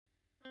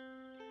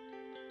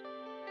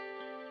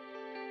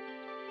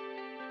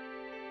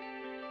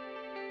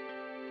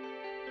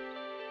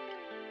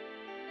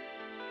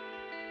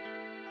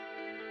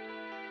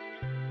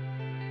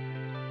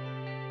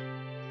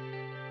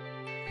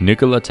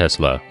Nikola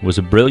Tesla was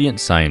a brilliant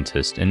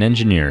scientist and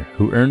engineer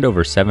who earned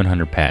over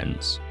 700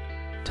 patents.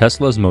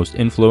 Tesla's most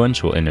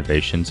influential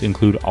innovations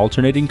include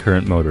alternating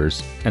current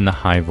motors and the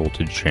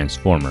high-voltage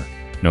transformer,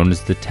 known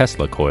as the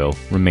Tesla coil,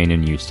 remain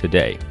in use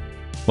today.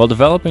 While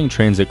developing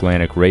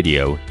transatlantic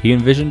radio, he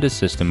envisioned a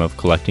system of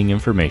collecting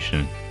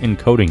information,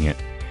 encoding it,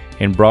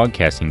 and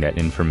broadcasting that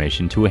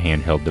information to a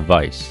handheld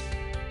device.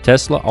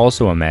 Tesla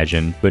also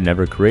imagined, but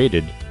never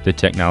created, the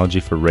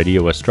technology for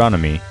radio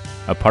astronomy,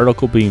 a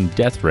particle beam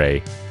death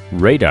ray,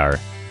 radar,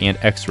 and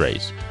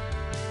X-rays.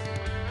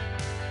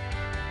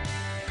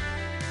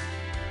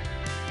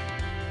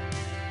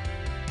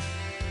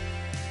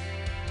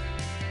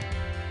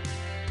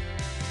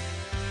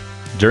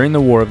 During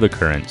the War of the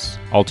Currents,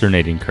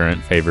 alternating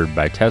current favored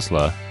by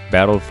Tesla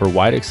battled for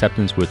wide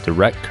acceptance with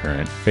direct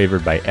current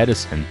favored by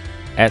Edison.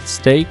 At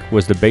stake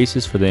was the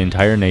basis for the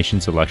entire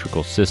nation's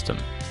electrical system.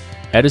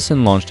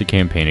 Edison launched a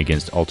campaign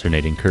against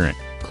alternating current,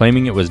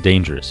 claiming it was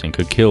dangerous and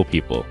could kill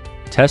people.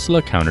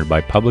 Tesla countered by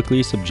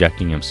publicly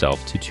subjecting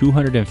himself to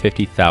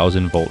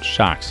 250,000 volt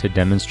shocks to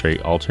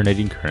demonstrate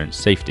alternating current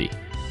safety.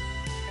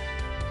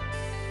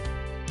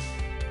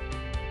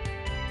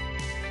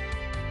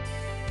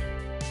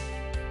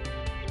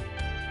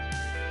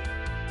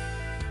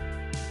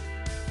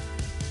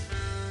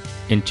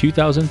 In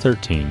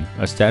 2013,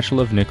 a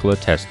statue of Nikola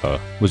Tesla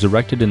was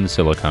erected in the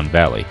Silicon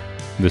Valley.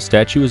 The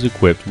statue is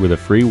equipped with a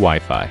free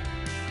Wi-Fi.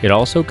 It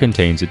also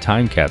contains a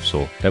time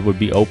capsule that would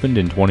be opened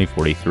in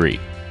 2043.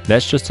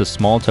 That's just a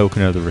small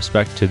token of the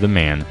respect to the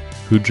man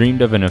who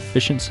dreamed of an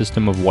efficient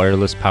system of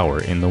wireless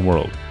power in the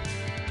world.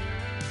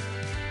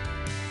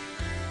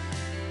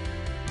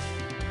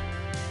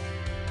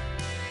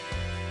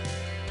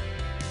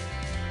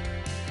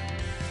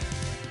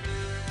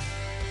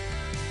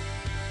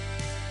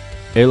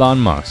 Elon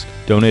Musk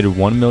donated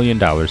 $1 million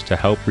to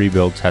help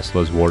rebuild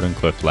Tesla's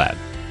Wardenclyffe lab.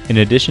 In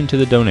addition to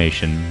the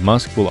donation,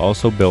 Musk will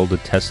also build a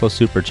Tesla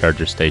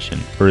supercharger station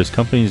for his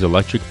company's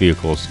electric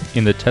vehicles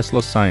in the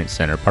Tesla Science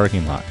Center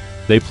parking lot.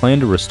 They plan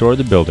to restore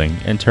the building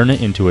and turn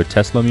it into a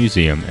Tesla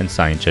museum and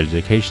science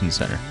education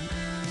center.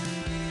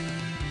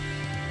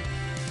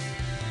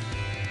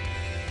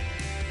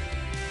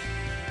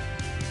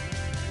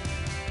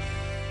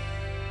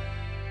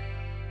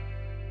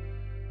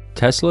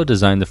 Tesla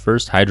designed the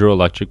first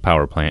hydroelectric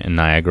power plant in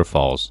Niagara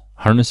Falls,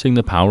 harnessing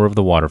the power of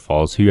the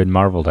waterfalls he had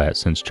marveled at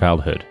since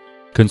childhood.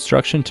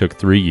 Construction took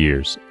 3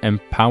 years,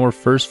 and power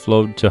first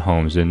flowed to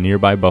homes in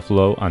nearby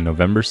Buffalo on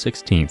November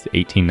 16,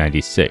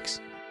 1896.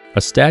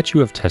 A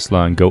statue of Tesla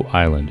on Goat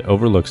Island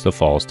overlooks the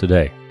falls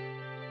today.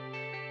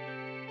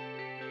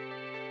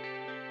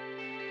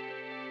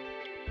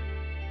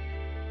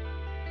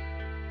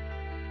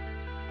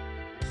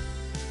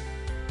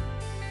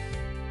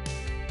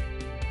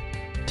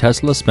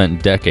 Tesla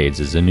spent decades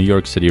as a New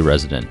York City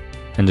resident,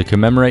 and to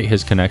commemorate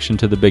his connection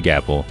to the Big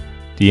Apple,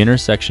 the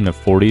intersection of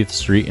 40th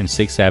Street and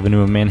 6th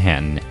Avenue of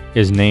Manhattan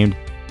is named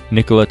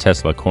Nikola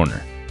Tesla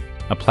Corner.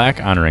 A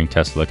plaque honoring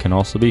Tesla can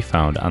also be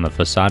found on the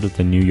facade of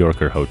the New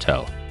Yorker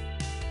Hotel.